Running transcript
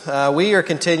We are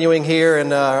continuing here in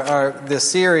this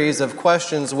series of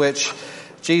questions which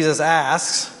Jesus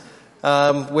asks,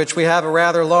 which we have a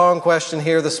rather long question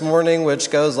here this morning, which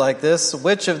goes like this.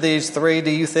 Which of these three do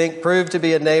you think proved to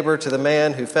be a neighbor to the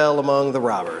man who fell among the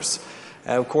robbers?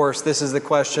 And of course, this is the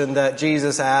question that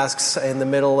Jesus asks in the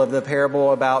middle of the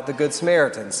parable about the Good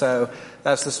Samaritan. So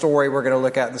that's the story we're going to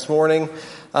look at this morning.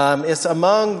 It's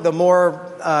among the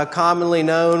more commonly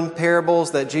known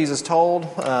parables that Jesus told.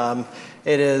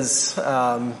 It is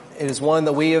one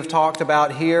that we have talked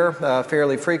about here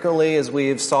fairly frequently as we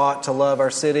have sought to love our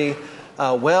city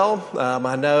well.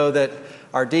 I know that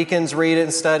our deacons read it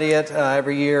and study it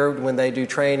every year when they do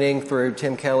training through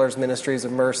Tim Keller's Ministries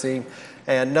of Mercy.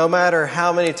 And no matter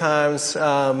how many times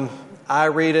I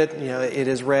read it, it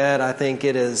is read. I think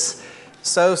it is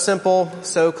so simple,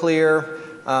 so clear,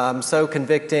 so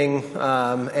convicting,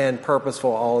 and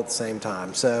purposeful all at the same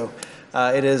time. So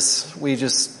it is.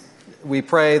 We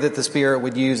pray that the Spirit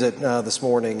would use it this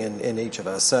morning in each of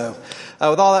us. So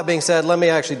with all that being said, let me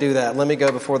actually do that. Let me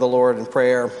go before the Lord in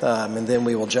prayer, and then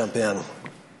we will jump in.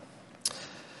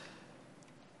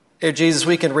 Dear Jesus,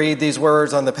 we can read these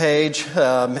words on the page,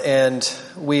 and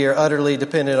we are utterly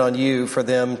dependent on you for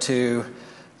them to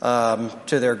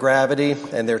their gravity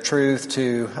and their truth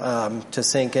to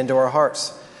sink into our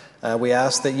hearts. We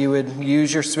ask that you would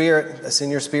use your Spirit, send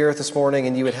your Spirit this morning,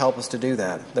 and you would help us to do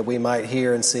that we might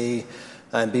hear and see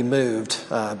and be moved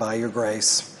by your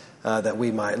grace, that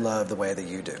we might love the way that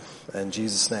you do. In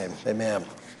Jesus' name, amen.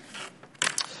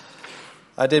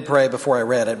 I did pray before I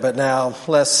read it, but now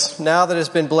that it's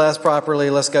been blessed properly,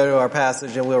 let's go to our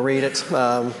passage and we'll read it.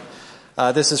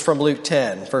 This is from Luke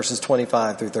 10, verses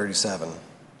 25 through 37.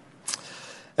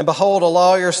 And behold, a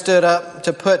lawyer stood up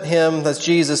to put him, that's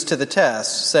Jesus, to the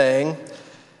test, saying,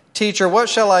 Teacher, what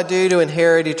shall I do to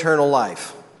inherit eternal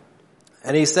life?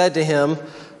 And he said to him,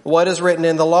 What is written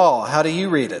in the law? How do you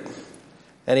read it?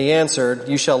 And he answered,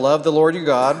 You shall love the Lord your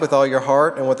God with all your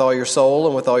heart and with all your soul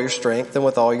and with all your strength and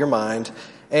with all your mind,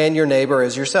 and your neighbor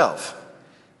as yourself.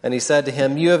 And he said to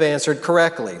him, You have answered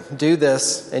correctly. Do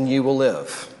this and you will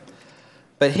live.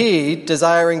 But he,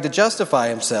 desiring to justify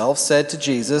himself, said to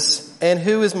Jesus, And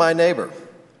who is my neighbor?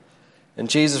 And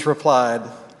Jesus replied,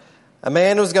 A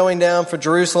man was going down from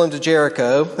Jerusalem to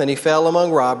Jericho, and he fell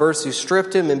among robbers, who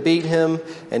stripped him and beat him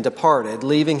and departed,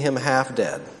 leaving him half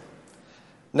dead.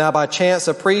 Now by chance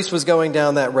a priest was going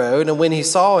down that road, and when he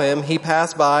saw him, he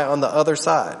passed by on the other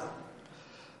side.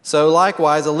 So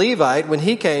likewise a Levite, when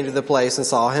he came to the place and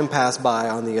saw him, passed by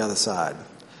on the other side.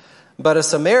 But a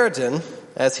Samaritan,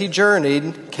 as he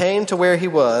journeyed, came to where he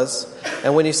was,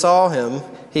 and when he saw him,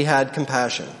 he had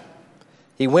compassion.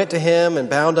 He went to him and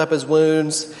bound up his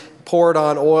wounds, poured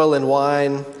on oil and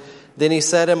wine. Then he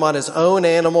set him on his own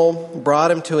animal,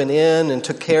 brought him to an inn, and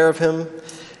took care of him.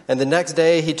 And the next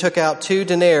day he took out 2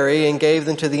 denarii and gave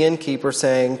them to the innkeeper,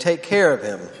 saying, Take care of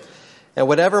him, and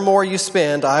whatever more you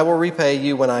spend, I will repay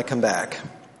you when I come back.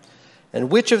 And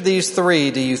which of these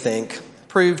 3 do you think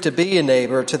proved to be a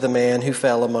neighbor to the man who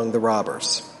fell among the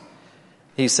robbers?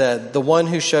 He said, The one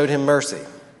who showed him mercy.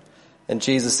 And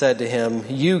Jesus said to him,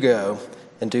 You go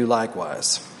and do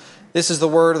likewise. This is the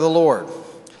word of the Lord.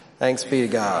 Thanks be to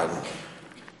God.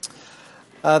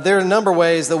 There are a number of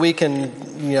ways that we can,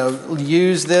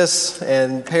 use this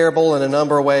and parable in a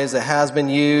number of ways that has been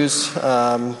used,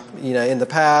 in the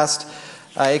past.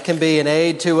 It can be an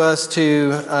aid to us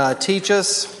to teach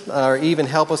us or even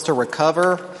help us to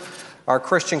recover our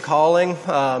Christian calling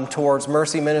towards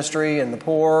mercy ministry and the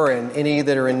poor and any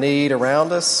that are in need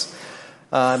around us.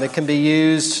 It can be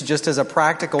used just as a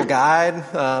practical guide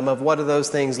of what do those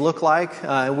things look like.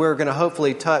 And we're going to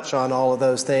hopefully touch on all of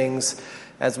those things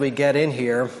as we get in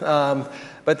here.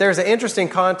 But there's an interesting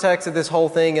context that this whole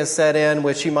thing is set in,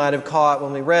 which you might have caught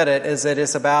when we read it, is that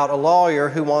it's about a lawyer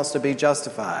who wants to be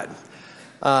justified.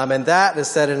 And that is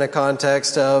set in a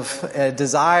context of a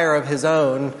desire of his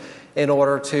own in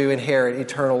order to inherit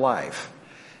eternal life.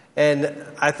 And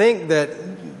I think that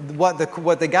what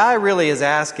the guy really is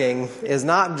asking is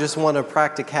not just one of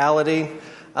practicality,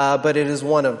 but it is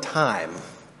one of time.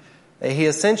 He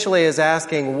essentially is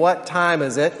asking, what time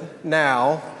is it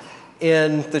now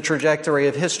in the trajectory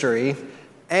of history?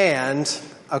 And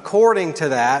according to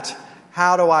that,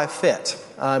 how do I fit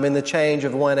in the change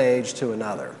of one age to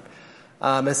another?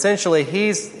 Essentially,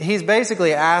 he's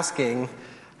basically asking,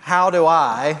 how do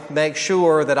I make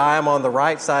sure that I am on the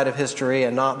right side of history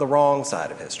and not the wrong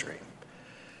side of history?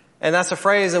 And that's a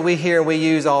phrase that we hear and we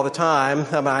use all the time.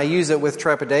 I use it with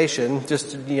trepidation,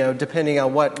 just, depending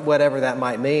on whatever that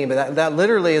might mean. But that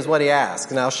literally is what he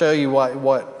asks. And I'll show you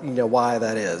why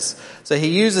that is. So he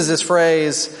uses this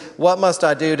phrase, what must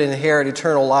I do to inherit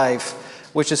eternal life?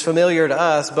 which is familiar to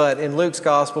us, but in Luke's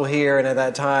gospel here and at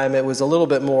that time, it was a little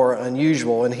bit more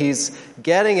unusual. And he's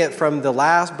getting it from the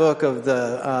last book of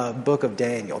the book of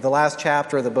Daniel, the last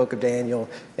chapter of the book of Daniel,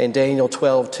 in Daniel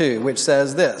 12:2, which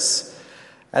says this: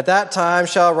 "At that time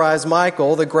shall rise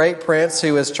Michael, the great prince,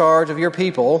 who is charge of your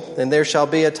people, and there shall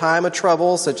be a time of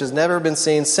trouble such as never been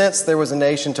seen since there was a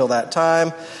nation till that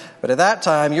time. But at that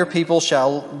time your people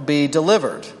shall be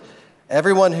delivered,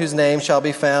 everyone whose name shall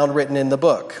be found written in the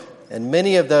book. And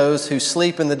many of those who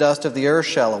sleep in the dust of the earth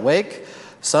shall awake,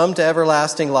 some to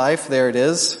everlasting life," there it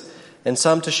is, "and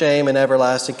some to shame and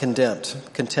everlasting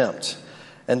contempt.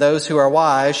 And those who are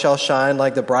wise shall shine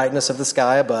like the brightness of the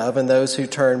sky above, and those who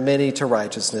turn many to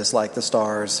righteousness like the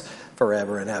stars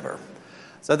forever and ever."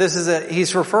 So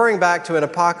he's referring back to an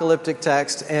apocalyptic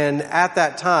text, and at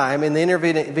that time, in the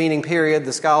intervening period,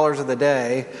 the scholars of the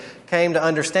day came to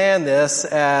understand this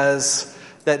as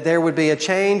that there would be a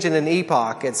change in an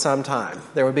epoch at some time.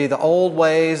 There would be the old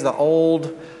ways, the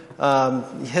old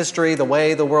history, the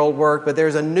way the world worked, but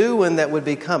there's a new one that would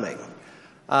be coming.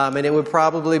 And it would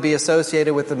probably be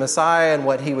associated with the Messiah and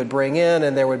what he would bring in,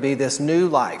 and there would be this new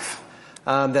life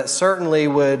that certainly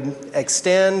would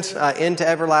extend into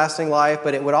everlasting life,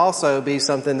 but it would also be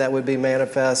something that would be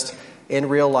manifest in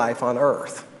real life on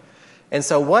earth. And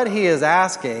so what he is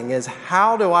asking is,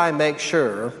 how do I make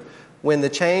sure when the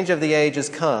change of the ages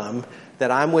come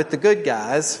that I'm with the good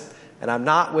guys and I'm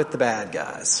not with the bad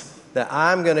guys? That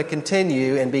I'm going to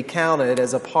continue and be counted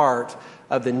as a part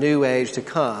of the new age to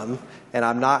come, and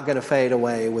I'm not going to fade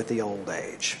away with the old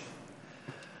age.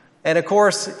 And of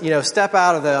course, step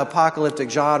out of the apocalyptic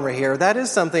genre here. That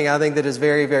is something I think that is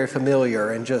very, very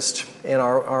familiar and just in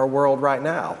our world right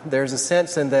now. There's a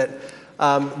sense in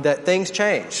that things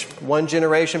change. One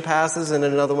generation passes and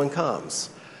another one comes.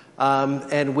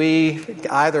 And we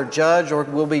either judge or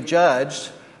will be judged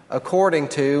according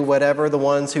to whatever the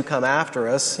ones who come after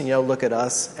us, look at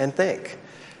us and think.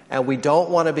 And we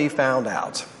don't want to be found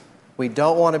out. We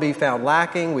don't want to be found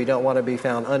lacking. We don't want to be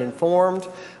found uninformed.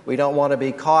 We don't want to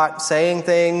be caught saying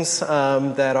things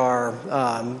that are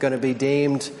going to be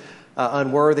deemed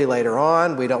unworthy later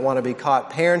on. We don't want to be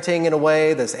caught parenting in a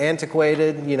way that's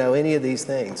antiquated, any of these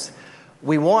things.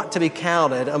 We want to be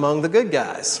counted among the good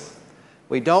guys.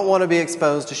 We don't want to be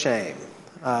exposed to shame.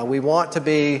 We want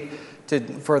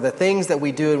for the things that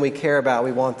we do and we care about,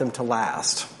 we want them to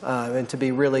last and to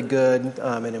be really good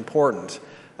and important.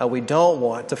 We don't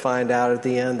want to find out at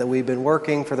the end that we've been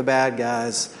working for the bad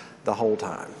guys the whole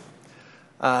time.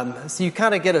 So you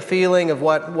kind of get a feeling of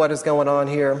what is going on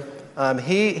here.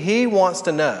 He wants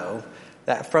to know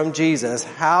that from Jesus,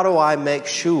 how do I make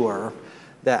sure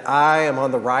that I am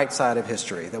on the right side of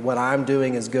history, that what I'm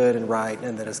doing is good and right,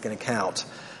 and that it's going to count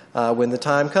when the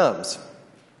time comes.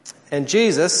 And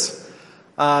Jesus,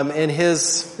 in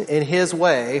his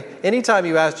way, anytime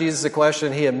you ask Jesus a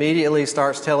question, he immediately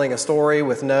starts telling a story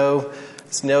with no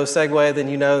segue,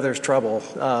 then there's trouble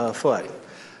afoot.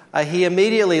 He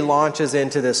immediately launches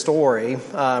into this story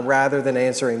rather than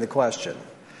answering the question.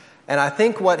 And I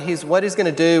think what he's going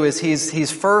to do is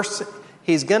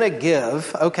he's going to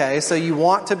give, okay, so you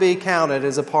want to be counted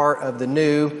as a part of the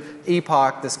new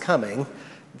epoch that's coming.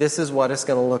 This is what it's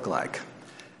going to look like.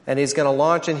 And he's going to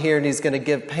launch in here and he's going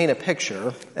to paint a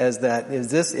picture if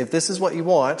this is what you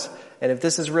want, and if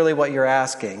this is really what you're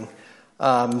asking,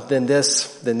 then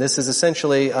this is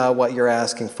essentially what you're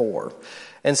asking for.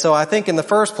 And so I think in the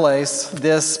first place,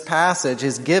 this passage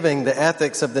is giving the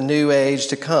ethics of the new age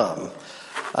to come.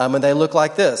 And they look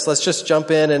like this. Let's just jump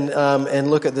in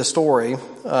and look at the story,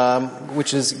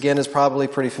 which is probably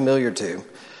pretty familiar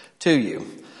to you.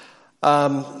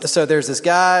 So there's this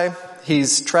guy.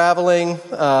 He's traveling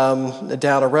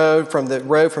down a road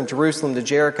from Jerusalem to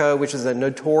Jericho, which is a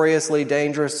notoriously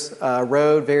dangerous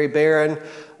road, very barren,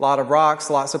 a lot of rocks,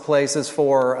 lots of places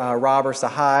for robbers to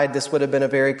hide. This would have been a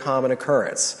very common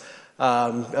occurrence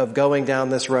of going down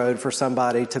this road for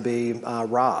somebody to be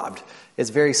robbed. It's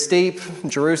very steep.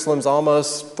 Jerusalem's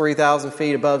almost 3,000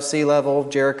 feet above sea level.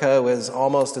 Jericho is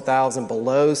almost 1,000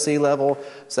 below sea level,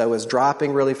 so it's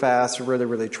dropping really fast, really,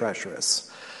 really treacherous.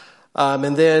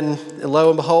 And then, lo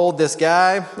and behold, this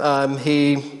guy,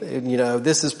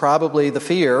 this is probably the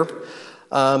fear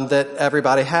that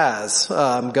everybody has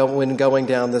when going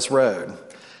down this road.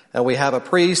 And we have a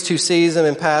priest who sees him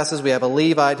and passes. We have a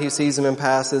Levite who sees him and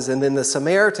passes. And then the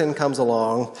Samaritan comes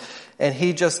along, and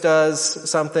he just does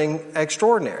something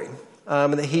extraordinary.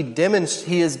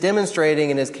 He is demonstrating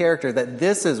in his character that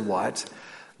this is what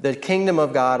the kingdom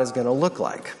of God is going to look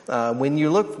like. When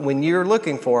you're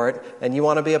looking for it and you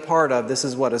want to be a part of, this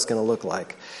is what it's going to look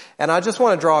like. And I just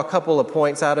want to draw a couple of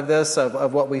points out of this,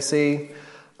 of what we see.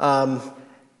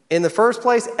 In the first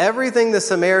place, everything the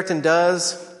Samaritan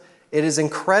does, it is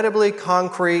incredibly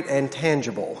concrete and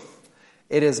tangible.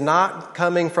 It is not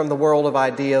coming from the world of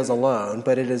ideas alone,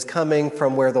 but it is coming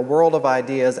from where the world of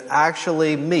ideas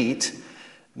actually meet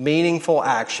meaningful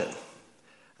action.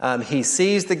 He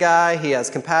sees the guy, he has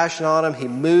compassion on him, he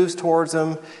moves towards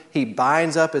him, he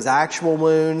binds up his actual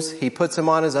wounds, he puts him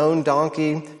on his own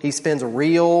donkey, he spends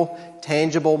real,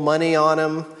 tangible money on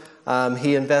him,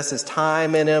 he invests his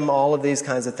time in him, all of these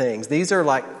kinds of things. These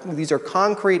are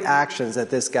concrete actions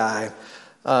that this guy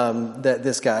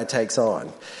takes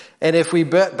on. And if we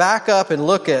back up and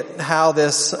look at how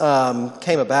this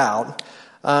came about,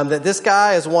 that this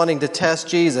guy is wanting to test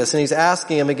Jesus, and he's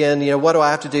asking him again, what do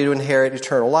I have to do to inherit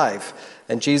eternal life?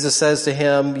 And Jesus says to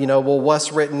him, well,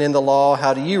 what's written in the law?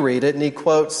 How do you read it? And he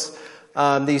quotes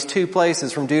these two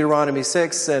places from Deuteronomy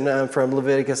 6 and from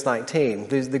Leviticus 19.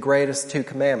 These are the greatest two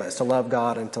commandments, to love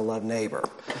God and to love neighbor.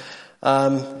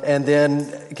 And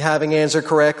then, having answered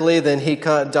correctly, then he,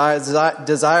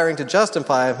 desiring to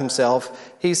justify himself,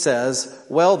 he says,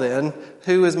 well then,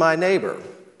 who is my neighbor?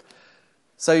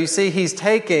 So you see, he's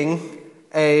taking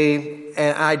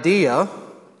an idea,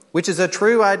 which is a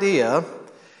true idea,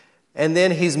 and then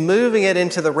he's moving it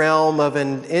into the realm of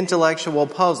an intellectual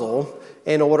puzzle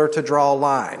in order to draw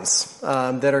lines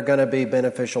that are going to be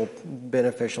beneficial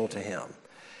to him.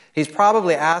 He's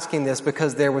probably asking this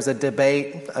because there was a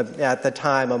debate at the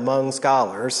time among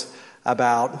scholars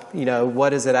about, what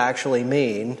does it actually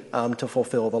mean to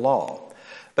fulfill the law?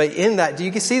 But in that, do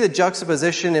you see the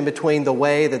juxtaposition in between the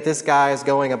way that this guy is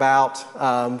going about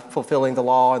fulfilling the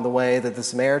law and the way that the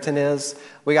Samaritan is?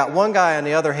 We got one guy, on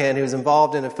the other hand, who's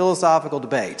involved in a philosophical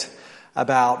debate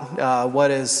about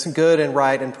what is good and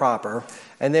right and proper.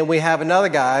 And then we have another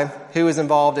guy who is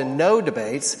involved in no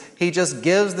debates. He just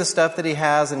gives the stuff that he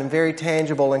has, and in very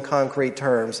tangible and concrete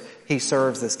terms, he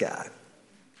serves this guy.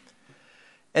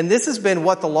 And this has been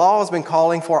what the law has been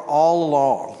calling for all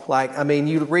along.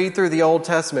 You read through the Old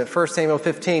Testament, 1 Samuel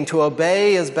 15, to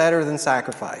obey is better than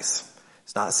sacrifice.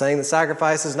 It's not saying that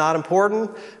sacrifice is not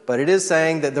important, but it is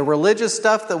saying that the religious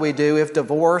stuff that we do, if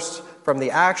divorced from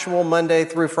the actual Monday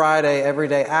through Friday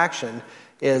everyday action,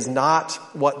 is not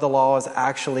what the law is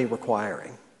actually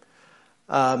requiring.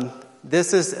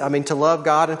 This is, to love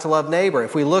God and to love neighbor.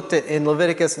 If we looked at in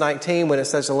Leviticus 19, when it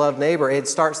says to love neighbor, it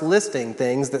starts listing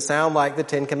things that sound like the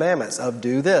Ten Commandments of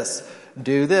do this,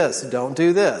 don't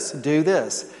do this, do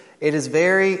this. It is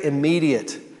very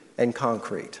immediate and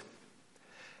concrete.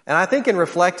 And I think in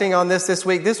reflecting on this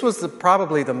week, this was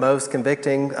probably the most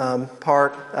convicting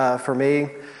part for me,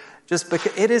 just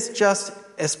because it is just,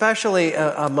 especially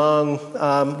among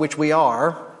which we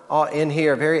are, in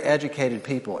here, very educated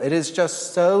people. It is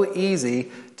just so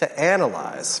easy to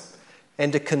analyze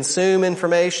and to consume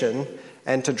information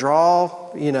and to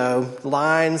draw,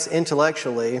 lines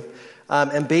intellectually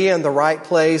and be in the right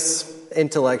place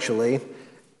intellectually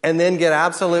and then get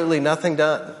absolutely nothing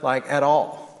done, at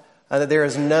all. There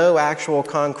is no actual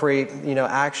concrete,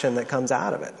 action that comes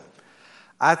out of it.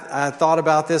 I thought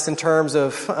about this in terms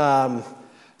of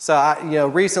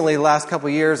recently, the last couple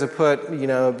of years,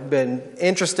 I've been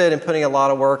interested in putting a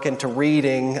lot of work into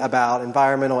reading about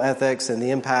environmental ethics and the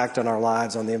impact on our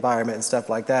lives on the environment and stuff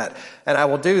like that. And I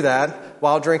will do that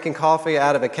while drinking coffee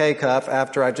out of a K-cup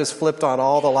after I just flipped on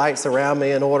all the lights around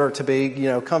me in order to be,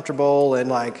 comfortable and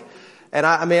when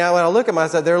I look at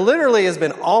myself, there literally has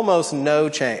been almost no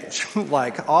change.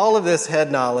 All of this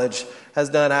head knowledge has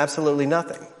done absolutely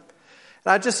nothing.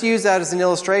 And I just use that as an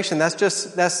illustration. It's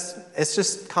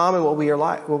just common what we are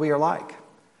like.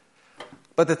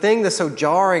 But the thing that's so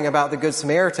jarring about the Good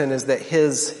Samaritan is that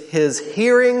his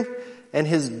hearing and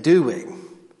his doing,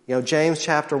 James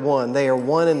chapter 1, they are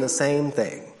one and the same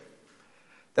thing.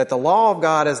 That the law of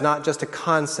God is not just a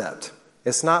concept.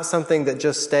 It's not something that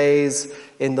just stays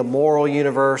in the moral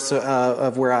universe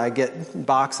of where I get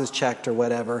boxes checked or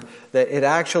whatever. That it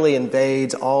actually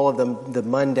invades all of the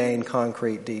mundane,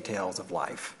 concrete details of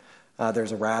life.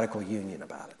 There's a radical union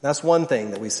about it. That's one thing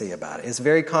that we see about it. It's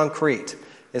very concrete.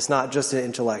 It's not just an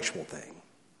intellectual thing.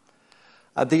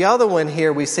 The other one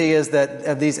here we see is that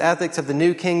of these ethics of the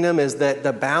new kingdom is that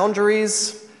the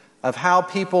boundaries of how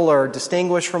people are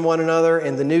distinguished from one another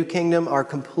in the new kingdom are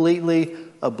completely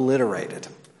obliterated,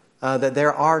 that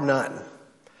there are none.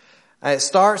 It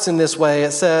starts in this way.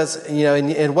 It says,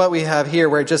 in what we have here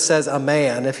where it just says a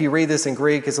man, if you read this in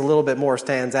Greek, it's a little bit more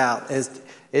stands out.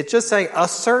 It's just saying a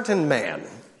certain man,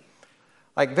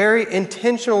 very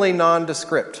intentionally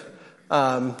nondescript.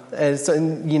 And so,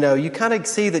 you kind of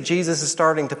see that Jesus is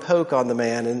starting to poke on the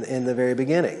man in the very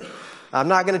beginning. I'm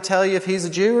not going to tell you if he's a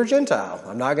Jew or Gentile.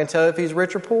 I'm not going to tell you if he's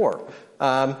rich or poor.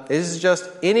 This is just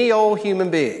any old human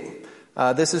being.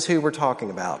 This is who we're talking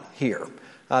about here,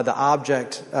 the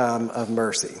object of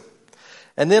mercy.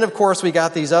 And then, of course, we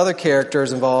got these other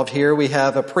characters involved here. We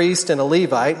have a priest and a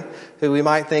Levite, who we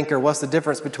might think are, what's the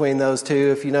difference between those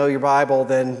two? If you know your Bible,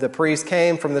 then the priest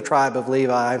came from the tribe of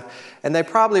Levi, and they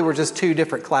probably were just two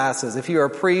different classes. If you were a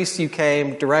priest, you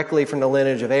came directly from the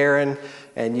lineage of Aaron,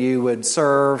 and you would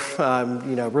serve,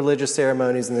 religious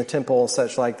ceremonies in the temple,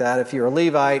 such like that. If you were a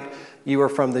Levite, you were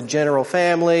from the general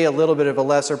family, a little bit of a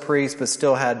lesser priest, but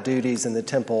still had duties in the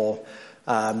temple,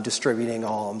 distributing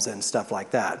alms and stuff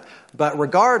like that. But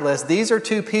regardless, these are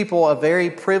two people of very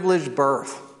privileged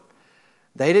birth.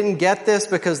 They didn't get this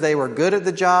because they were good at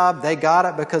the job. They got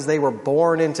it because they were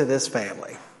born into this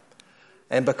family.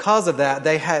 And because of that,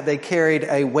 they carried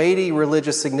a weighty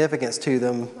religious significance to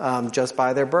them just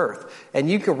by their birth. And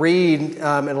you can read,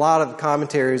 and a lot of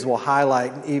commentaries will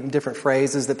highlight even different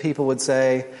phrases that people would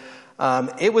say.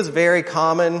 It was very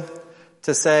common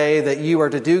to say that you are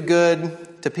to do good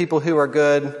to people who are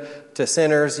good, to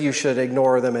sinners you should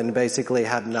ignore them and basically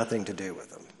have nothing to do with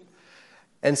them.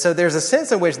 And so there's a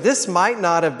sense in which this might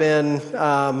not have been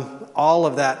all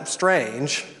of that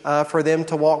strange for them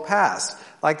to walk past.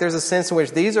 Like there's a sense in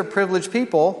which these are privileged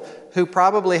people who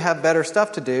probably have better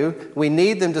stuff to do. We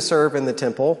need them to serve in the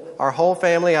temple. Our whole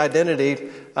family identity,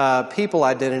 people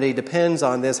identity depends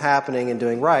on this happening and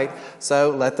doing right. So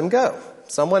let them go.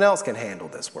 Someone else can handle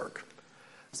this work.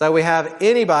 So we have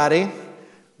anybody.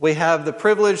 We have the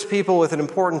privileged people with an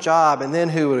important job. And then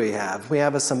who do we have? We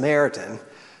have a Samaritan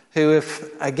who,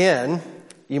 if, again,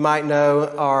 you might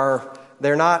know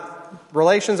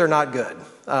relations are not good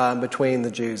between the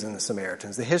Jews and the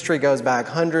Samaritans. The history goes back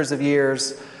hundreds of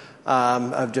years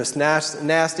of just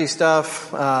nasty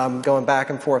stuff going back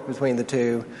and forth between the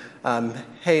two,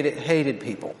 hated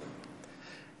people.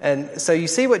 And so you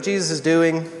see what Jesus is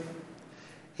doing?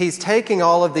 He's taking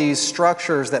all of these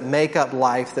structures that make up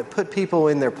life, that put people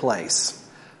in their place,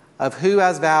 of who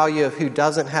has value, of who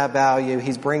doesn't have value.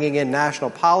 He's bringing in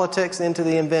national politics into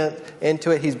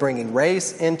it. He's bringing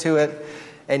race into it.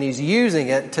 And he's using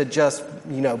it to just,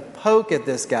 poke at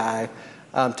this guy,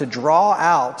 to draw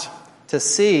out, to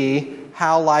see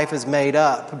how life is made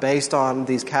up based on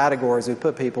these categories we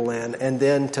put people in, and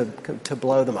then to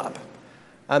blow them up.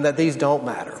 That these don't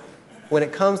matter. When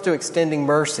it comes to extending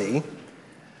mercy,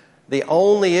 the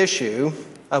only issue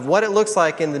of what it looks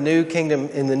like in the new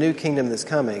kingdom that's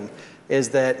coming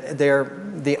is that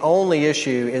the only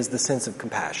issue is the sense of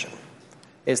compassion.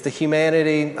 It's the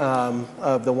humanity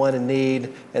of the one in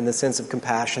need and the sense of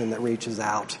compassion that reaches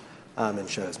out and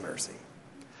shows mercy.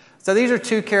 So these are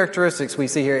two characteristics we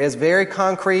see here. It's very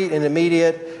concrete and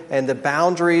immediate, and the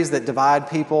boundaries that divide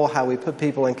people, how we put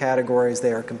people in categories,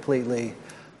 they are completely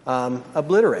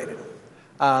obliterated.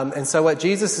 And so what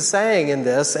Jesus is saying in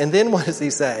this, and then what does he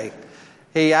say?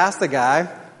 He asked the guy,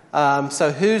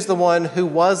 so who's the one who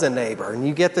was a neighbor? And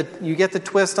you get the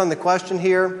twist on the question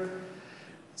here.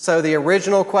 So the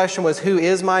original question was, who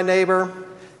is my neighbor?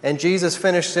 And Jesus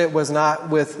finished it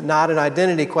not an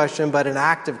identity question, but an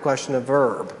active question, a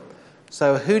verb.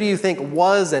 So who do you think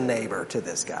was a neighbor to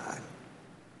this guy?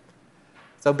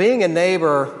 So being a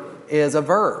neighbor is a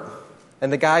verb.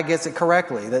 And the guy gets it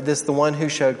correctly, that this is the one who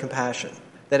showed compassion.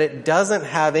 That it doesn't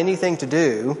have anything to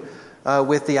do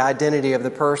with the identity of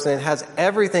the person. It has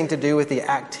everything to do with the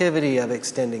activity of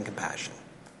extending compassion.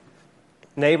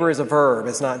 Neighbor is a verb.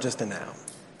 It's not just a noun.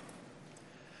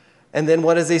 And then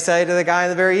what does he say to the guy in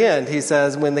the very end? He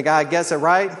says, when the guy gets it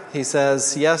right, he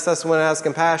says, yes, that's the one who has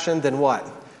compassion. Then what?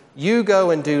 You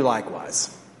go and do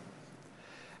likewise.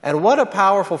 And what a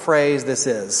powerful phrase this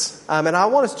is. And I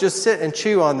want us to just sit and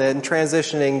chew on that and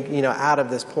transitioning, out of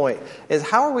this point, is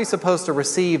how are we supposed to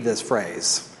receive this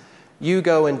phrase? You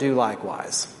go and do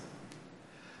likewise.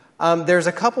 There's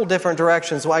a couple different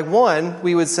directions. Like one,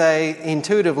 we would say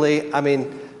intuitively,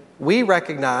 we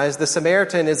recognize the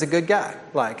Samaritan is a good guy.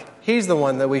 Like, he's the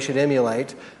one that we should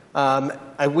emulate.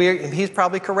 He's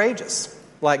probably courageous.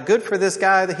 Like, good for this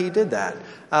guy that he did that.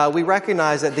 We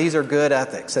recognize that these are good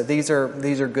ethics, that these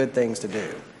are good things to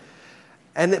do.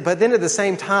 But then at the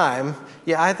same time,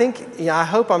 I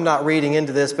hope I'm not reading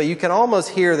into this, but you can almost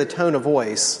hear the tone of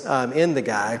voice in the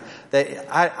guy that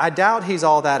I doubt he's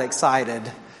all that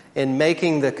excited in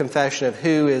making the confession of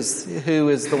who is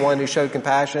the one who showed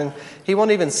compassion. He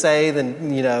won't even say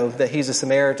that he's a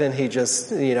Samaritan. He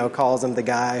just calls him the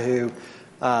guy who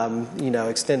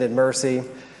extended mercy.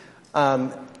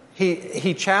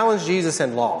 He challenged Jesus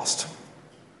and lost.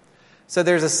 So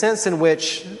there's a sense in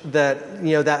which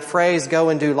that phrase, go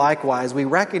and do likewise, we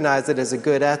recognize it as a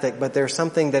good ethic, but there's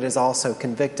something that is also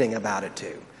convicting about it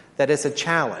too. That it's a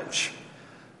challenge.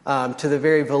 to the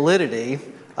very validity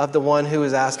of the one who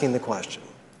is asking the question.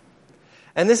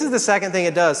 And this is the second thing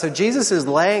it does. So Jesus is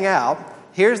laying out,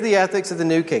 here's the ethics of the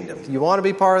new kingdom. You want to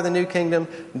be part of the new kingdom?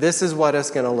 This is what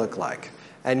it's going to look like.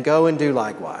 And go and do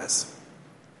likewise.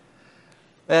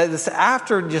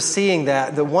 After just seeing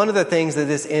that, one of the things that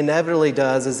this inevitably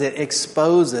does is it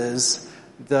exposes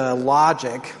the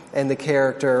logic and the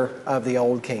character of the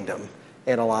old kingdom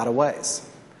in a lot of ways.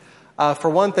 For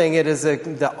one thing, it is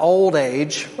the old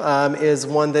age is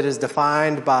one that is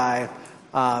defined by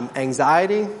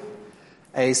anxiety,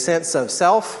 a sense of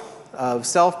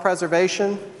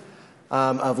self-preservation,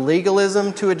 of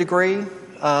legalism to a degree,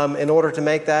 in order to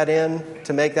make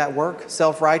that work,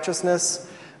 self-righteousness,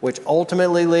 which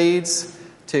ultimately leads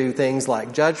to things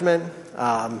like judgment,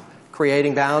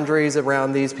 creating boundaries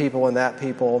around these people and that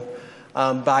people.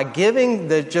 By giving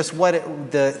the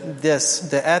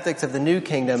ethics of the new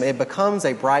kingdom, it becomes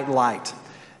a bright light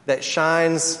that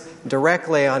shines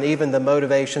directly on even the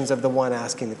motivations of the one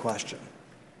asking the question.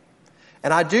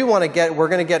 And we're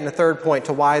going to get in the third point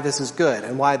to why this is good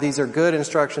and why these are good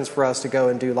instructions for us to go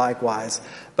and do likewise.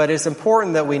 But it's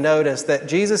important that we notice that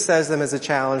Jesus says them as a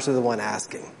challenge to the one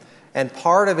asking. And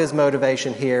part of his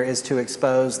motivation here is to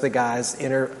expose the guy's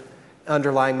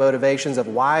underlying motivations of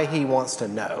why he wants to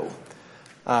know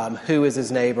who is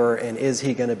his neighbor and is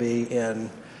he going to be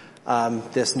in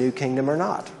this new kingdom or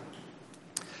not.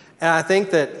 And I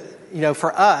think that,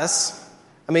 for us,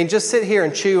 just sit here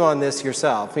and chew on this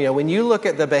yourself. When you look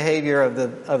at the behavior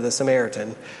of the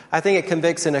Samaritan, I think it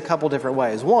convicts in a couple different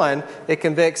ways. One, it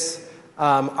convicts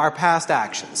our past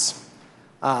actions.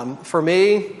 For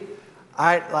me,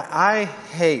 I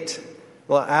hate,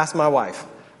 ask my wife,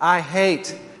 I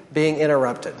hate being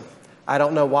interrupted. I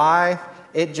don't know why.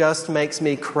 It just makes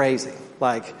me crazy.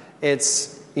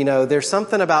 There's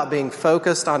something about being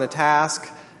focused on a task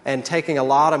and taking a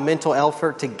lot of mental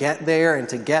effort to get there and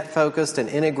to get focused and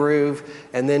in a groove,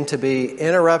 and then to be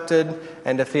interrupted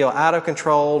and to feel out of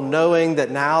control, knowing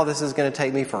that now this is going to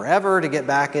take me forever to get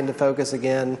back into focus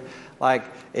again.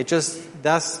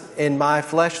 That's in my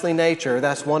fleshly nature,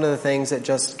 that's one of the things that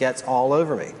just gets all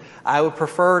over me. I would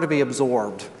prefer to be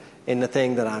absorbed in the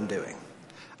thing that I'm doing.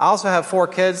 I also have 4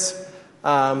 kids,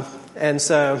 and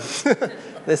so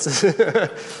this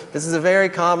is a very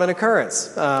common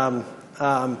occurrence.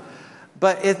 But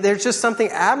there's just something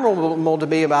admirable to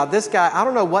me about this guy. I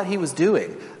don't know what he was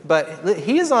doing, but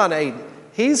he's not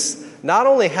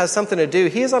only has something to do,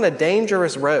 he is on a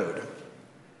dangerous road.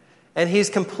 And he's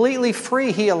completely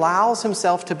free. He allows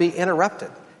himself to be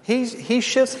interrupted. He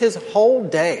shifts his whole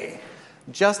day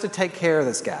just to take care of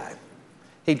this guy.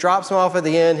 He drops him off at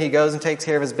the inn. He goes and takes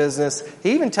care of his business.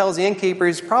 He even tells the innkeeper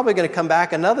he's probably going to come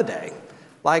back another day.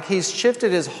 He's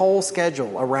shifted his whole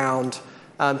schedule around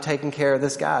taking care of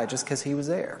this guy just because he was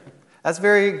there. That's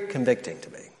very convicting to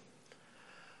me.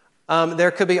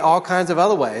 There could be all kinds of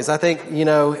other ways. I think,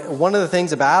 one of the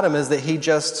things about him is that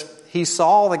he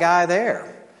saw the guy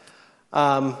there.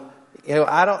 I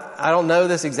don't know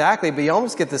this exactly, but you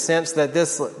almost get the sense that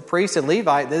this priest and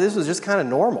Levite, that this was just kind of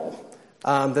normal.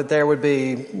 That there would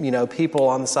be, people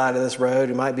on the side of this road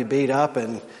who might be beat up,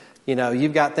 and,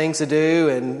 you've got things to do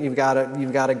and you've got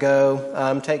to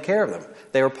go take care of them.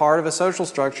 They were part of a social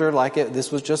structure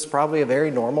this was just probably a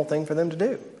very normal thing for them to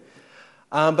do.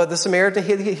 But the Samaritan,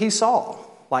 he saw,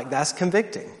 that's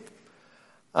convicting.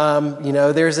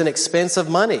 There's an expense of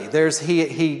money.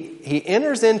 He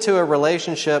enters into a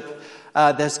relationship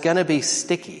that's going to be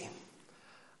sticky.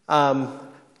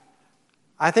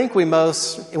 I think when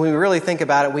we really think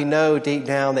about it, we know deep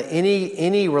down that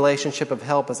any relationship of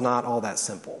help is not all that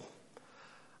simple.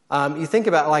 You think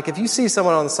about, if you see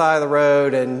someone on the side of the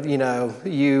road and,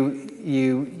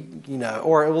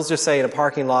 or we'll just say in a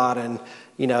parking lot and,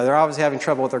 they're obviously having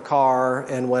trouble with their car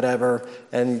and whatever,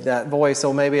 and that voice,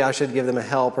 maybe I should give them a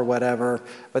help or whatever.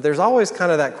 But there's always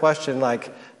kind of that question,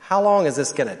 how long is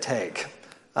this going to take?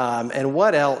 And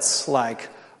what else,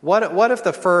 what if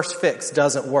the first fix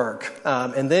doesn't work?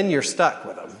 And then you're stuck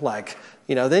with them.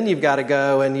 Then you've got to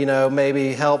go and,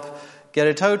 maybe help get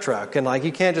a tow truck, and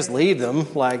you can't just leave them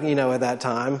at that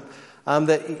time.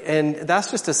 And that's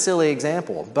just a silly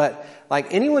example. But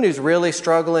anyone who's really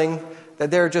struggling, that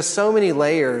there are just so many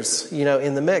layers,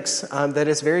 in the mix, that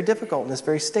it's very difficult and it's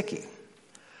very sticky.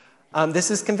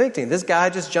 This is convicting. This guy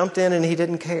just jumped in and he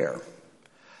didn't care.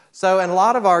 So, and a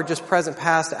lot of our just present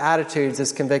past attitudes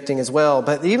is convicting as well.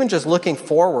 But even just looking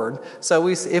forward, so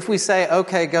if we say,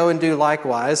 okay, go and do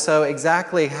likewise, so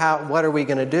exactly what are we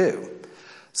going to do?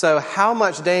 So how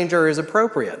much danger is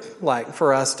appropriate,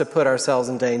 for us to put ourselves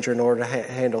in danger in order to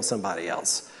handle somebody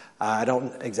else? I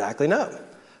don't exactly know.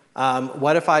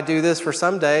 What if I do this for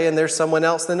some day and there's someone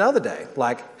else another day?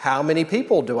 Like, how many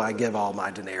people do I give all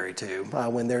my denarii to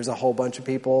when there's a whole bunch of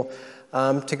people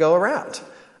to go around?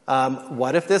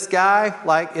 What if this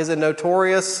guy is a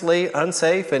notoriously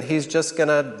unsafe and he's just going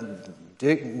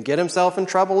to get himself in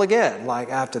trouble again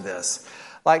after this?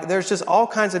 There's just all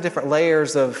kinds of different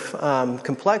layers of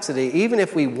complexity, even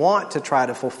if we want to try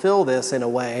to fulfill this in a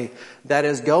way that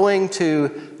is going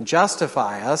to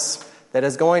justify us, that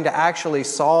is going to actually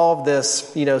solve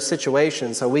this,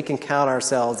 situation so we can count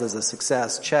ourselves as a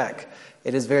success. Check.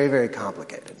 It is very, very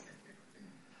complicated.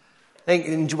 I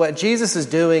think what Jesus is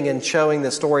doing in showing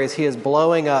this story is he is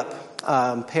blowing up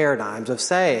paradigms of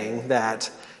saying that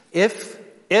if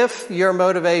your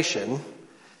motivation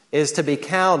is to be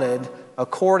counted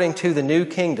according to the new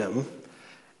kingdom,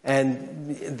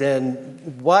 and then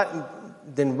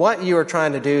what you are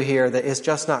trying to do here, that is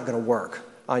just not going to work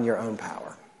on your own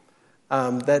power.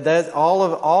 That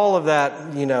all of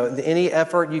that, any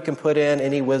effort you can put in,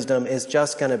 any wisdom is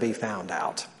just going to be found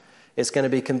out. It's going to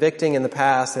be convicting in the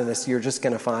past, and you're just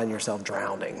going to find yourself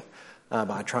drowning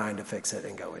by trying to fix it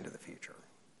and go into the future.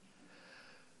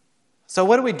 So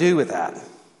what do we do with that?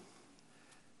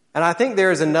 And I think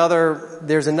there's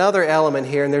another element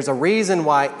here, and there's a reason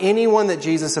why anyone that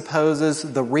Jesus opposes,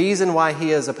 the reason why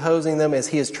he is opposing them is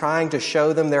he is trying to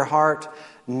show them their heart,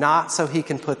 not so he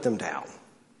can put them down.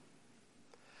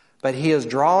 But he is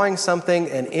drawing something,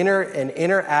 an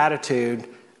inner attitude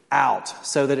out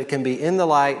so that it can be in the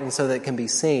light and so that it can be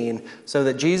seen, so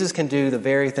that Jesus can do the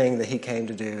very thing that he came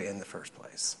to do in the first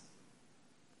place.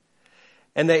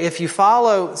 And that if you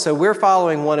follow, so we're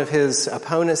following one of his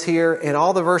opponents here, in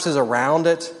all the verses around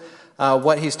it,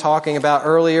 what he's talking about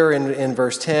earlier in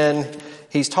verse 10,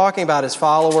 he's talking about his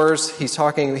followers. He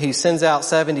sends out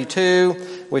 72,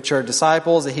 which are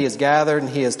disciples that he has gathered and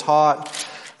he has taught.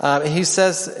 And he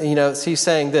says, he's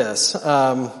saying this,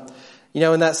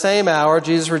 in that same hour,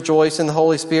 Jesus rejoiced in the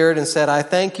Holy Spirit and said, I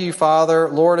thank you, Father,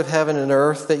 Lord of heaven and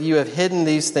earth, that you have hidden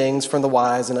these things from the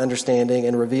wise and understanding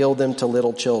and revealed them to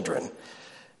little children.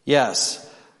 Yes,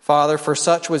 Father, for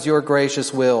such was your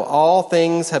gracious will. All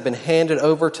things have been handed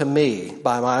over to me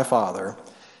by my Father,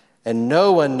 and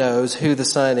no one knows who the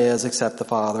Son is except the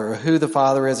Father, or who the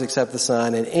Father is except the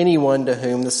Son, and anyone to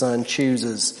whom the Son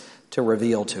chooses to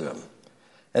reveal to him.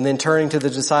 And then turning to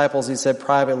the disciples, he said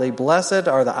privately, Blessed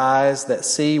are the eyes that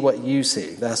see what you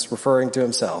see. That's referring to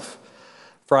himself.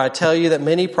 For I tell you that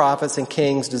many prophets and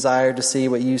kings desired to see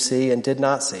what you see and did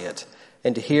not see it,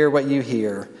 and to hear what you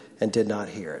hear and did not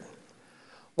hear it.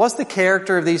 What's the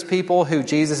character of these people who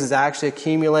Jesus has actually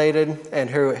accumulated and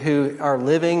who are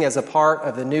living as a part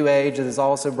of the new age that is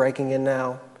also breaking in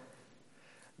now?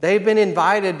 They've been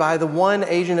invited by the one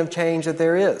agent of change that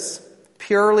there is,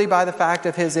 purely by the fact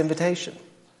of his invitation.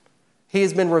 He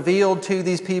has been revealed to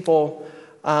these people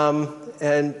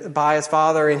and by his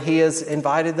Father, and he has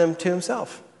invited them to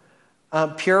himself,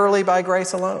 purely by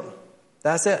grace alone.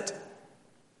 That's it.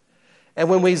 And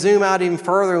when we zoom out even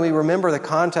further and we remember the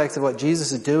context of what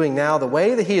Jesus is doing now, the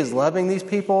way that he is loving these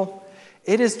people,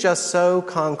 it is just so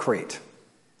concrete.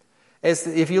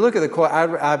 If you look at the quote,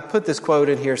 I put this quote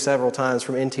in here several times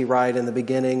from N.T. Wright in the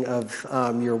beginning of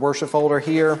your worship folder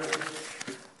here.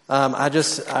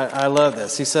 I love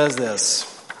this. He says this.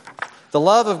 The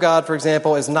love of God, for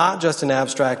example, is not just an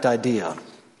abstract idea.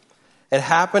 It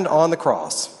happened on the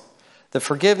cross. The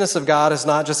forgiveness of God is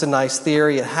not just a nice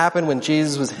theory. It happened when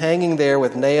Jesus was hanging there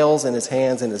with nails in his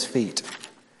hands and his feet.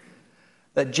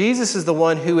 That Jesus is the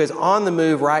one who is on the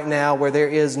move right now, where there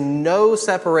is no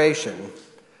separation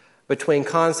between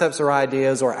concepts or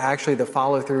ideas or actually the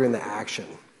follow through and the action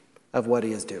of what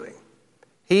he is doing.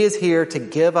 He is here to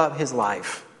give up his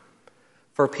life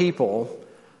for people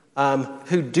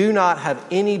who do not have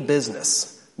any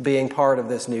business being part of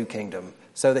this new kingdom,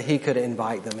 so that he could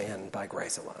invite them in by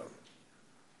grace alone.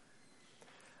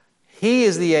 He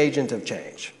is the agent of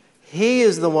change. He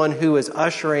is the one who is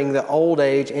ushering the old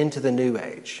age into the new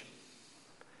age.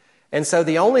 And so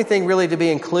the only thing really to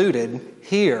be included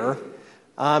here,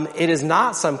 it is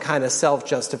not some kind of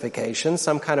self-justification,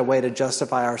 some kind of way to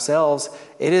justify ourselves.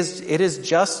 It is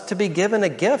just to be given a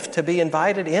gift, to be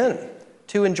invited in,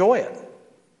 to enjoy it.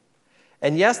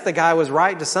 And yes, the guy was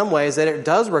right to some ways that it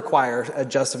does require a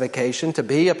justification to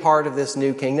be a part of this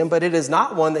new kingdom, but it is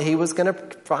not one that he was going to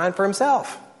find for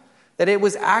himself. That it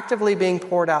was actively being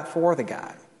poured out for the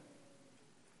guy.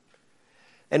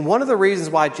 And one of the reasons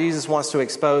why Jesus wants to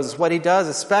expose is what he does,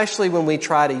 especially when we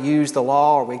try to use the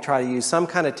law or we try to use some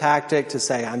kind of tactic to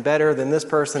say, I'm better than this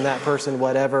person, that person,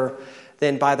 whatever.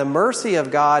 Then by the mercy of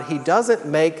God, he doesn't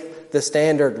make the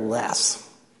standard less.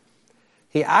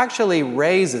 He actually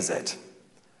raises it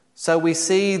So we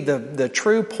see the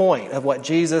true point of what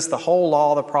Jesus, the whole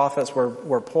law, the prophets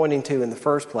were pointing to in the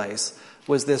first place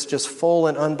was this just full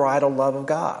and unbridled love of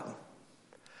God.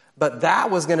 But that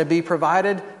was going to be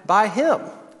provided by Him,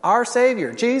 our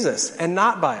Savior, Jesus, and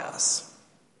not by us.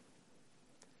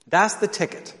 That's the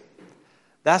ticket.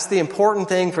 That's the important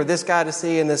thing for this guy to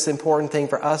see, and this important thing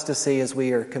for us to see as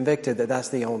we are convicted that that's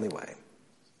the only way.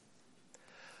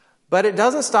 But it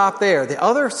doesn't stop there. The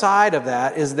other side of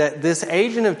that is that this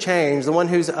agent of change, the one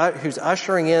who's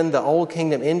ushering in the old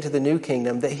kingdom into the new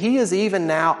kingdom, that he is even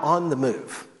now on the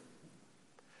move.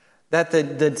 That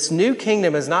this new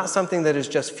kingdom is not something that is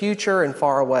just future and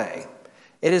far away.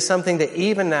 It is something that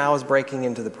even now is breaking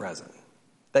into the present.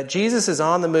 That Jesus is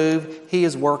on the move. He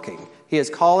is working. He is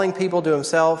calling people to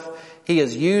himself.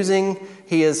 His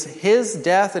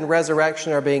death and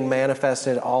resurrection are being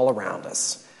manifested all around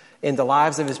us. In the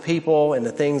lives of his people and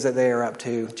the things that they are up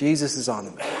to, Jesus is on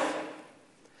the move.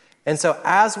 And so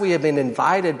as we have been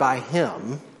invited by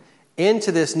him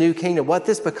into this new kingdom, what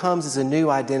this becomes is a new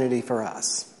identity for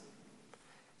us.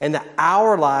 And that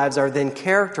our lives are then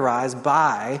characterized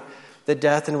by the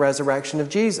death and resurrection of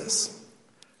Jesus.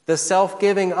 The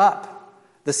self-giving up,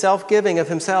 the self-giving of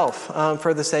himself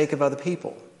for the sake of other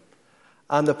people.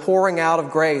 The pouring out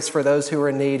of grace for those who are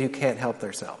in need who can't help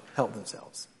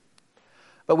themselves.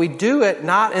 But we do it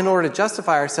not in order to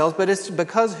justify ourselves, but it's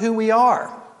because who we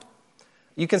are.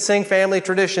 You can sing Family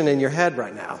Tradition in your head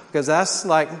right now, because that's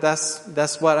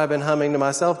what I've been humming to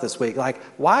myself this week. Like,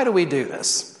 why do we do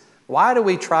this? Why do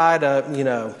we try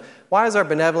to, why is our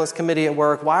benevolence committee at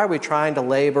work? Why are we trying to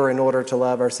labor in order to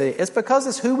love our city? It's because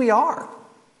it's who we are.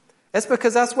 It's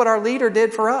because that's what our leader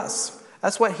did for us.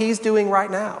 That's what he's doing right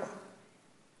now.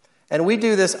 And we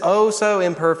do this oh so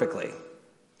imperfectly.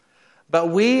 But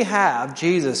we have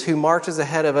Jesus who marches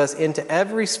ahead of us into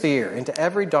every sphere, into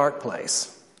every dark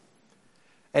place.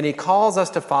 And he calls us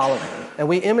to follow him. And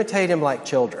we imitate him like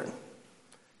children.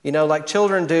 Like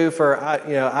children do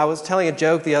I was telling a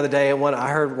joke the other day, and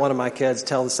I heard one of my kids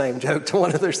tell the same joke to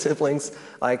one of their siblings.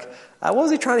 Like, what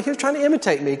was he trying to? He was trying to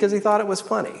imitate me because he thought it was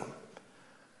funny.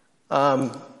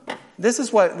 This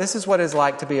is what it's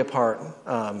like to be a part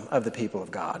of the people of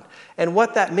God. And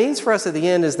what that means for us at the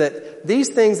end is that these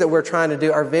things that we're trying to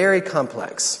do are very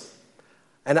complex.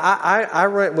 And I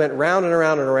went round and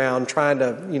around and around trying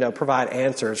to, provide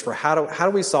answers for how do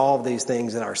we solve these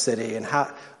things in our city, and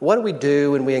what do we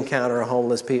do when we encounter a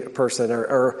homeless person,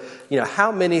 or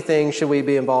how many things should we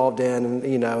be involved in,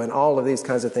 and all of these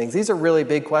kinds of things. These are really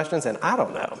big questions, and I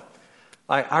don't know.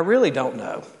 I really don't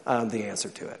know the answer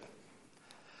to it.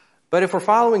 But if we're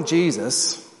following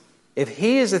Jesus, if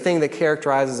he is the thing that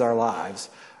characterizes our lives,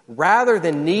 rather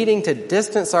than needing to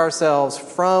distance ourselves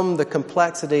from the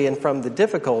complexity and from the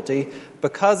difficulty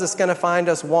because it's going to find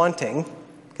us wanting,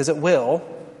 because it will,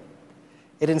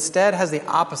 it instead has the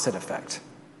opposite effect,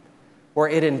 where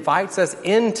it invites us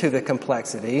into the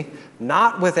complexity,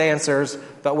 not with answers,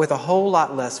 but with a whole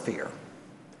lot less fear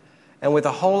and with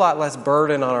a whole lot less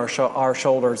burden on our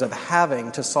shoulders of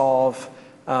having to solve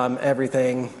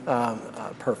everything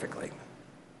perfectly.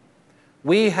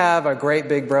 We have a great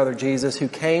big brother, Jesus, who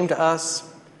came to us,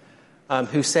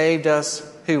 who saved us,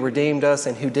 who redeemed us,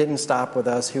 and who didn't stop with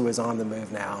us, who is on the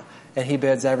move now. And he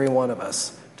bids every one of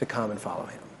us to come and follow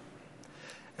him.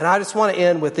 And I just want to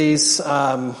end with these,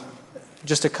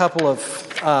 just a couple of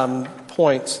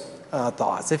thoughts.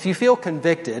 If you feel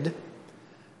convicted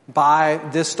by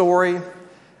this story,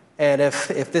 and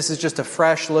if this is just a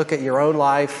fresh look at your own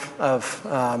life of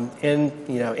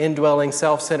indwelling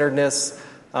self-centeredness,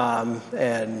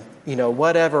 and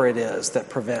whatever it is that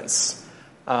prevents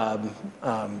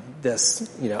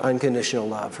this unconditional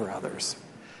love for others,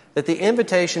 that the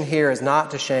invitation here is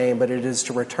not to shame, but it is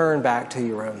to return back to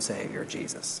your own Savior,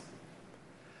 Jesus,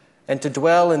 and to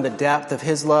dwell in the depth of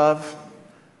his love,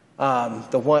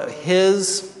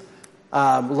 his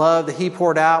love that he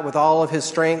poured out with all of his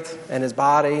strength and his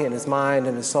body and his mind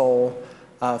and his soul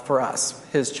for us,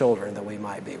 his children, that we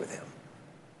might be with him.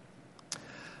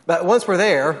 But once we're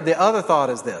there, the other thought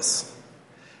is this,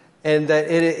 and that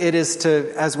it is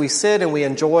to, as we sit and we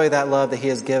enjoy that love that he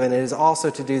has given, it is also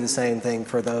to do the same thing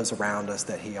for those around us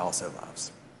that he also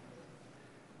loves.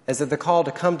 Is that the call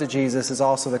to come to Jesus is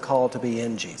also the call to be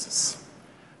in Jesus,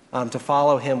 to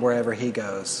follow him wherever he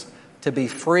goes, to be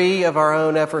free of our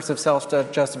own efforts of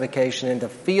self-justification, and to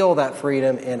feel that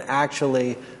freedom in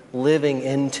actually living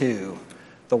into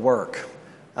the work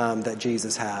that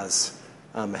Jesus has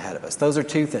ahead of us. Those are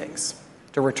two things.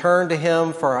 To return to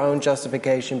him for our own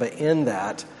justification, but in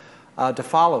that, to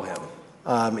follow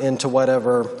him into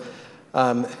whatever,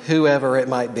 whoever it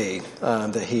might be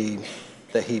that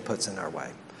he puts in our way.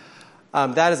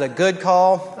 That is a good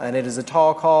call, and it is a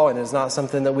tall call, and it is not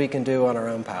something that we can do on our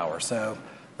own power. So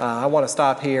I want to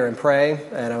stop here and pray,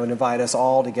 and I would invite us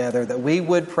all together that we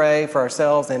would pray for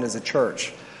ourselves and as a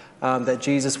church, that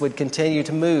Jesus would continue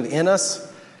to move in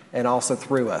us and also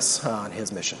through us on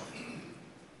his mission.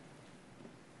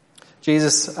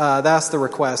 Jesus, that's the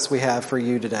request we have for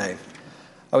you today.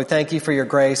 We thank you for your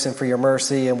grace and for your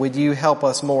mercy, and would you help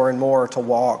us more and more to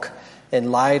walk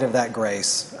in light of that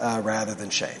grace rather than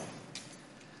shame.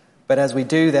 But as we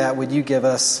do that, would you give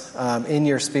us in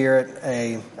your Spirit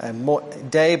a more,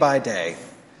 day by day,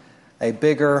 a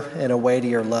bigger and a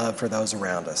weightier love for those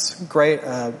around us.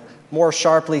 More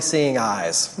sharply seeing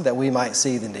eyes that we might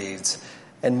see the needs,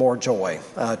 and more joy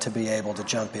to be able to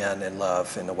jump in and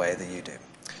love in the way that you do.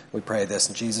 We pray this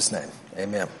in Jesus' name.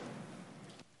 Amen.